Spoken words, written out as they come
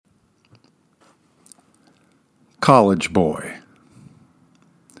College boy.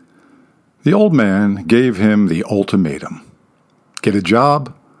 The old man gave him the ultimatum. Get a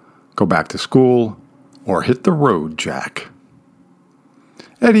job, go back to school, or hit the road, Jack.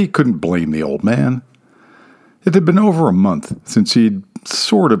 Eddie couldn't blame the old man. It had been over a month since he'd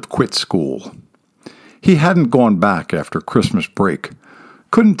sort of quit school. He hadn't gone back after Christmas break.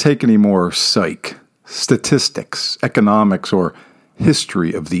 Couldn't take any more psych, statistics, economics, or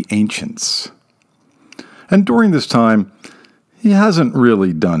history of the ancients. And during this time, he hasn't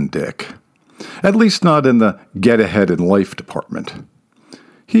really done dick. At least not in the get-ahead in life department.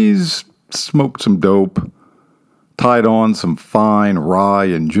 He's smoked some dope, tied on some fine rye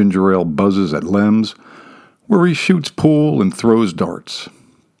and ginger ale buzzes at Lem's, where he shoots pool and throws darts.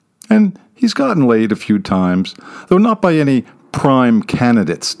 And he's gotten laid a few times, though not by any prime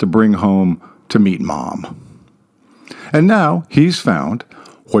candidates to bring home to meet Mom. And now he's found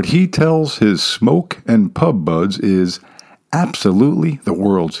what he tells his smoke and pub buds is absolutely the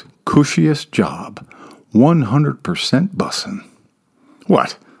world's cushiest job, 100% bussin'.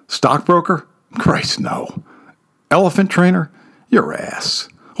 What, stockbroker? Christ, no. Elephant trainer? Your ass.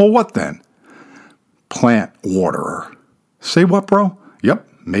 Well, what then? Plant waterer. Say what, bro? Yep,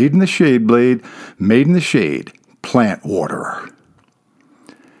 made in the shade, Blade. Made in the shade. Plant waterer.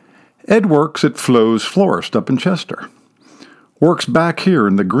 Ed works at Flo's Florist up in Chester. Works back here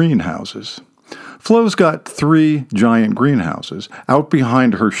in the greenhouses. Flo's got 3 giant greenhouses out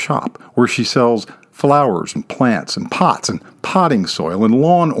behind her shop where she sells flowers and plants and pots and potting soil and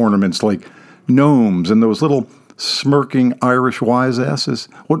lawn ornaments like gnomes and those little smirking Irish wise asses.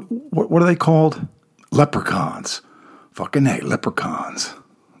 What are they called? Leprechauns. Fucking hey, leprechauns.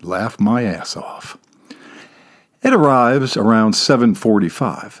 Laugh my ass off. Ed arrives around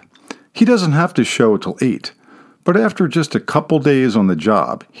 7:45. He doesn't have to show till 8. But after just a couple days on the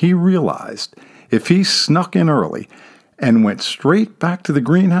job, he realized if he snuck in early and went straight back to the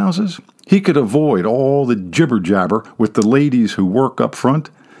greenhouses, he could avoid all the jibber-jabber with the ladies who work up front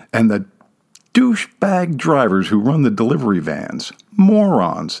and the douchebag drivers who run the delivery vans.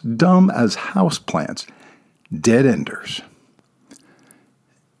 Morons, dumb as houseplants, dead-enders.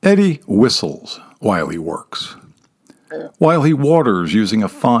 Eddie whistles while he works. While he waters using a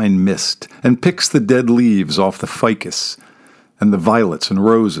fine mist and picks the dead leaves off the ficus and the violets and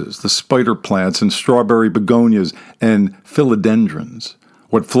roses, the spider plants and strawberry begonias and philodendrons,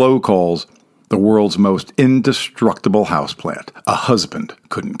 what Flo calls the world's most indestructible houseplant. A husband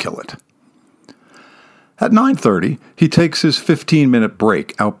couldn't kill it. At 9:30, he takes his 15-minute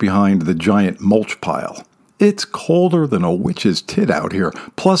break out behind the giant mulch pile. It's colder than a witch's tit out here,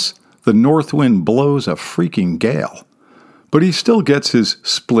 plus the north wind blows a freaking gale. But he still gets his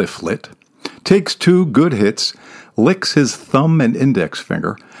spliff lit, takes 2 good hits, licks his thumb and index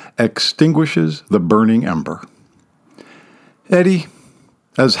finger, extinguishes the burning ember. Eddie,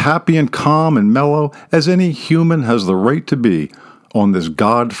 as happy and calm and mellow as any human has the right to be on this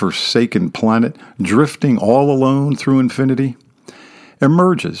God-forsaken planet, drifting all alone through infinity,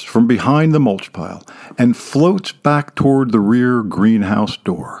 emerges from behind the mulch pile and floats back toward the rear greenhouse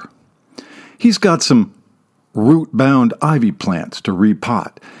door. He's got some root-bound ivy plants to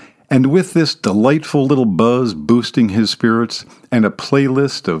repot, and with this delightful little buzz boosting his spirits and a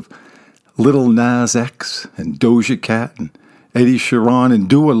playlist of Lil Nas X and Doja Cat and Eddie Sheeran and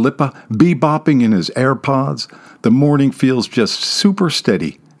Dua Lipa bebopping in his AirPods, the morning feels just super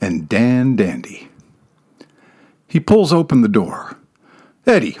steady and dandy. He pulls open the door.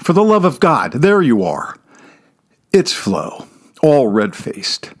 Eddie, for the love of God, there you are. It's Flo, all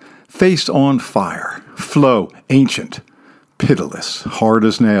red-faced, face on fire. Flo, ancient, pitiless, hard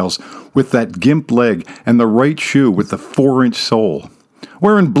as nails, with that gimp leg and the right shoe with the 4-inch sole.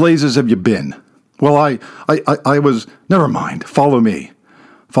 Where in blazes have you been? Well, I was... Never mind. Follow me.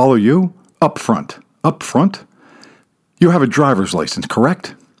 Follow you? Up front. Up front? You have a driver's license,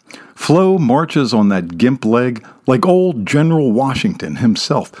 correct? Flo marches on that gimp leg like old General Washington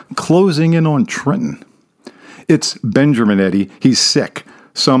himself, closing in on Trenton. It's Benjamin, Eddie. He's sick.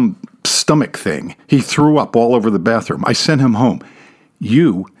 Some stomach thing. He threw up all over the bathroom. I sent him home.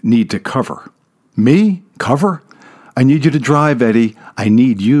 You need to cover. Me? Cover? I need you to drive, Eddie. I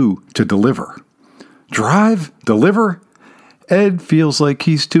need you to deliver. Drive? Deliver? Ed feels like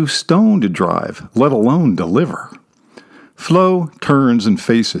he's too stoned to drive, let alone deliver. Flo turns and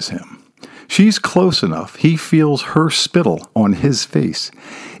faces him. She's close enough, he feels her spittle on his face.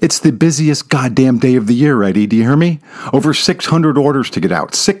 It's the busiest goddamn day of the year, Eddie, do you hear me? Over 600 orders to get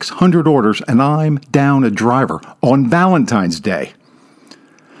out, 600 orders, and I'm down a driver on Valentine's Day.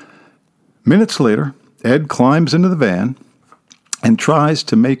 Minutes later, Ed climbs into the van and tries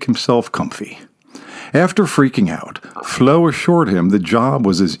to make himself comfy. After freaking out, Flo assured him the job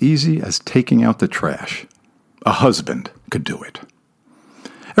was as easy as taking out the trash. A husband could do it.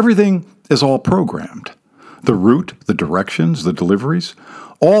 Everything is all programmed. The route, the directions, the deliveries.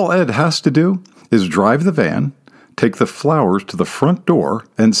 All Ed has to do is drive the van, take the flowers to the front door,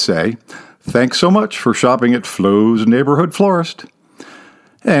 and say, "Thanks so much for shopping at Flo's Neighborhood Florist."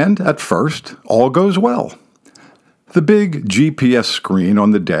 And at first, all goes well. The big GPS screen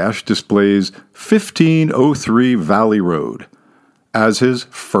on the dash displays 1503 Valley Road as his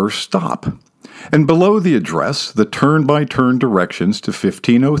first stop, and below the address, the turn-by-turn directions to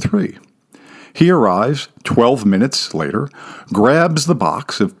 1503. He arrives 12 minutes later, grabs the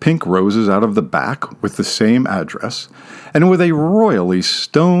box of pink roses out of the back with the same address, and with a royally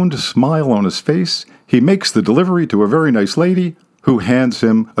stoned smile on his face, he makes the delivery to a very nice lady who hands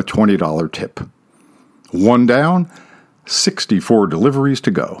him a $20 tip. One down, 64 deliveries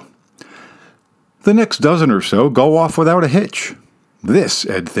to go. The next dozen or so go off without a hitch. This,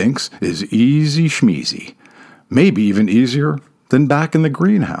 Ed thinks, is easy schmeezy. Maybe even easier than back in the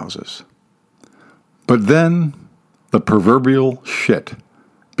greenhouses. But then the proverbial shit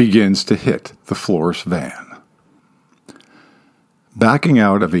begins to hit the florist van. Backing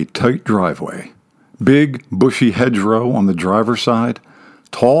out of a tight driveway, big bushy hedgerow on the driver's side,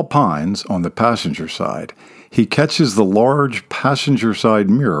 tall pines on the passenger side, he catches the large passenger side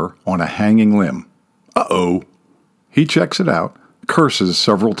mirror on a hanging limb. Uh-oh. He checks it out, curses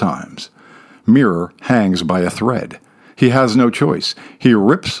several times. Mirror hangs by a thread. He has no choice. He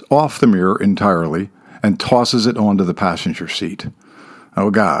rips off the mirror entirely and tosses it onto the passenger seat. Oh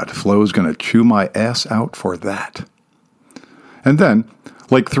God, Flo's gonna chew my ass out for that. And then,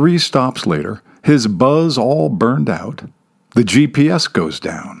 like 3 stops later, his buzz all burned out, the GPS goes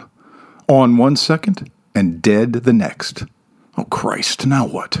down. On 1 second and dead the next. Oh Christ, now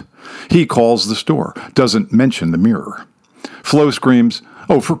what? He calls the store, doesn't mention the mirror. Flo screams,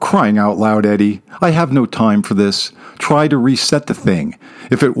 "Oh, for crying out loud, Eddie, I have no time for this. Try to reset the thing.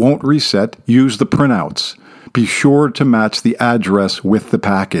 If it won't reset, use the printouts. Be sure to match the address with the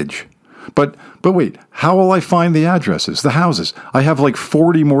package." But wait, how will I find the addresses, the houses? I have like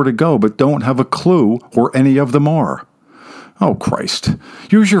 40 more to go, but don't have a clue where any of them are. Oh, Christ.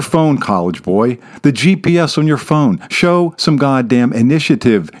 Use your phone, college boy. The GPS on your phone. Show some goddamn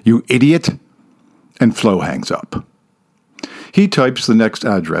initiative, you idiot. And Flo hangs up. He types the next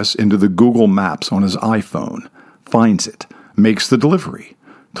address into the Google Maps on his iPhone, finds it, makes the delivery,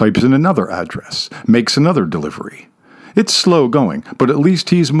 types in another address, makes another delivery. It's slow going, but at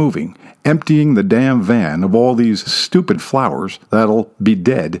least he's moving, emptying the damn van of all these stupid flowers that'll be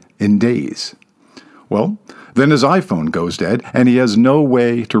dead in days. Well, then his iPhone goes dead, and he has no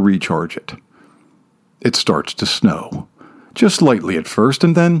way to recharge it. It starts to snow, just lightly at first,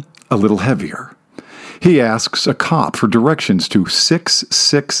 and then a little heavier. He asks a cop for directions to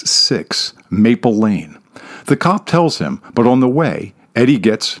 666 Maple Lane. The cop tells him, but on the way, Eddie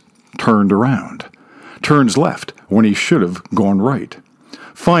gets turned around. Turns left when he should have gone right.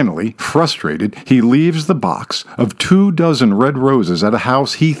 Finally, frustrated, he leaves the box of 24 red roses at a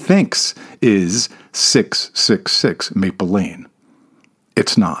house he thinks is 666 Maple Lane.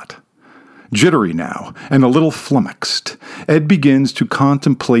 It's not. Jittery now, and a little flummoxed, Ed begins to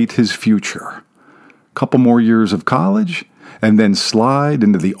contemplate his future. Couple more years of college, and then slide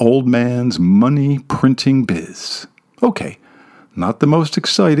into the old man's money-printing biz. Okay, not the most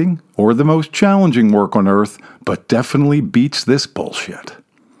exciting or the most challenging work on earth, but definitely beats this bullshit.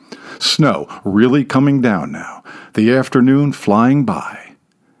 Snow really coming down now, the afternoon flying by.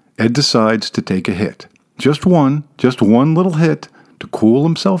 Ed decides to take a hit. Just one little hit to cool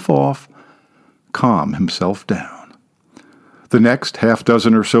himself off, calm himself down. The next 6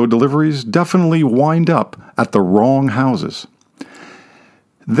 or so deliveries definitely wind up at the wrong houses.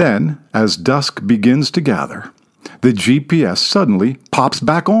 Then, as dusk begins to gather, the GPS suddenly pops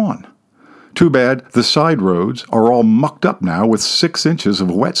back on. Too bad the side roads are all mucked up now with 6 inches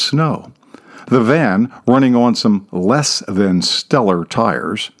of wet snow. The van, running on some less than stellar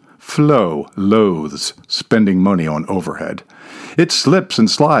tires, Flo loathes spending money on overhead. It slips and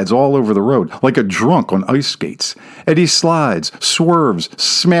slides all over the road, like a drunk on ice skates. Eddie slides, swerves,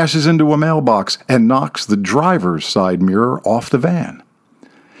 smashes into a mailbox, and knocks the driver's side mirror off the van.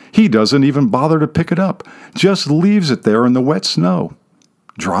 He doesn't even bother to pick it up, just leaves it there in the wet snow.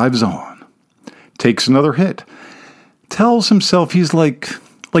 Drives on. Takes another hit. Tells himself he's like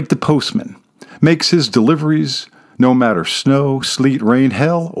the postman. Makes his deliveries no matter snow, sleet, rain,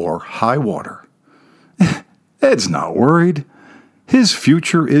 hell, or high water. Ed's not worried. His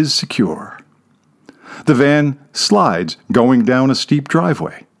future is secure. The van slides going down a steep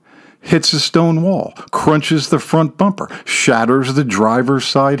driveway. hits a stone wall, crunches the front bumper, shatters the driver's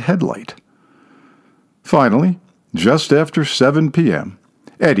side headlight. Finally, just after 7 p.m.,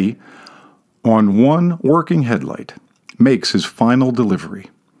 Eddie, on one working headlight, makes his final delivery.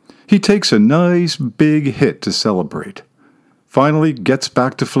 He takes a nice big hit to celebrate. Finally gets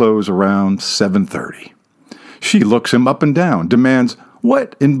back to Flo's around 7:30. She looks him up and down, demands,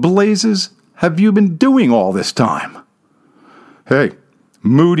 "What in blazes have you been doing all this time?" "Hey,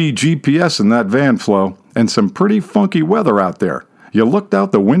 moody GPS in that van, Flo, and some pretty funky weather out there. You looked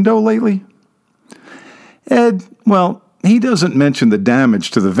out the window lately?" Ed, well, he doesn't mention the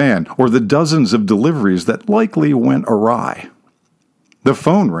damage to the van or the dozens of deliveries that likely went awry. The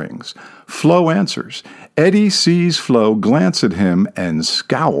phone rings. Flo answers. Eddie sees Flo glance at him and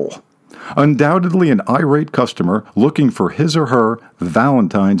scowl. Undoubtedly an irate customer looking for his or her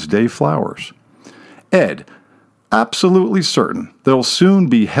Valentine's Day flowers. Ed, absolutely certain they'll soon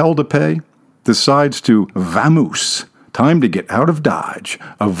be hell to pay, decides to vamoose. Time to get out of Dodge.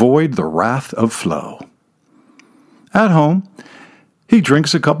 Avoid the wrath of Flo. At home, he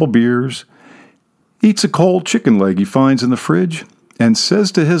drinks a couple beers, eats a cold chicken leg he finds in the fridge, and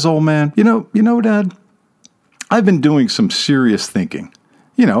says to his old man, You know, Dad, I've been doing some serious thinking,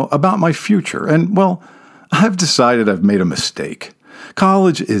 about my future, and, well, I've decided I've made a mistake.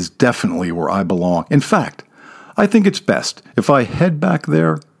 College is definitely where I belong. In fact, I think it's best if I head back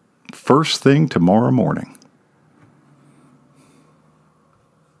there first thing tomorrow morning.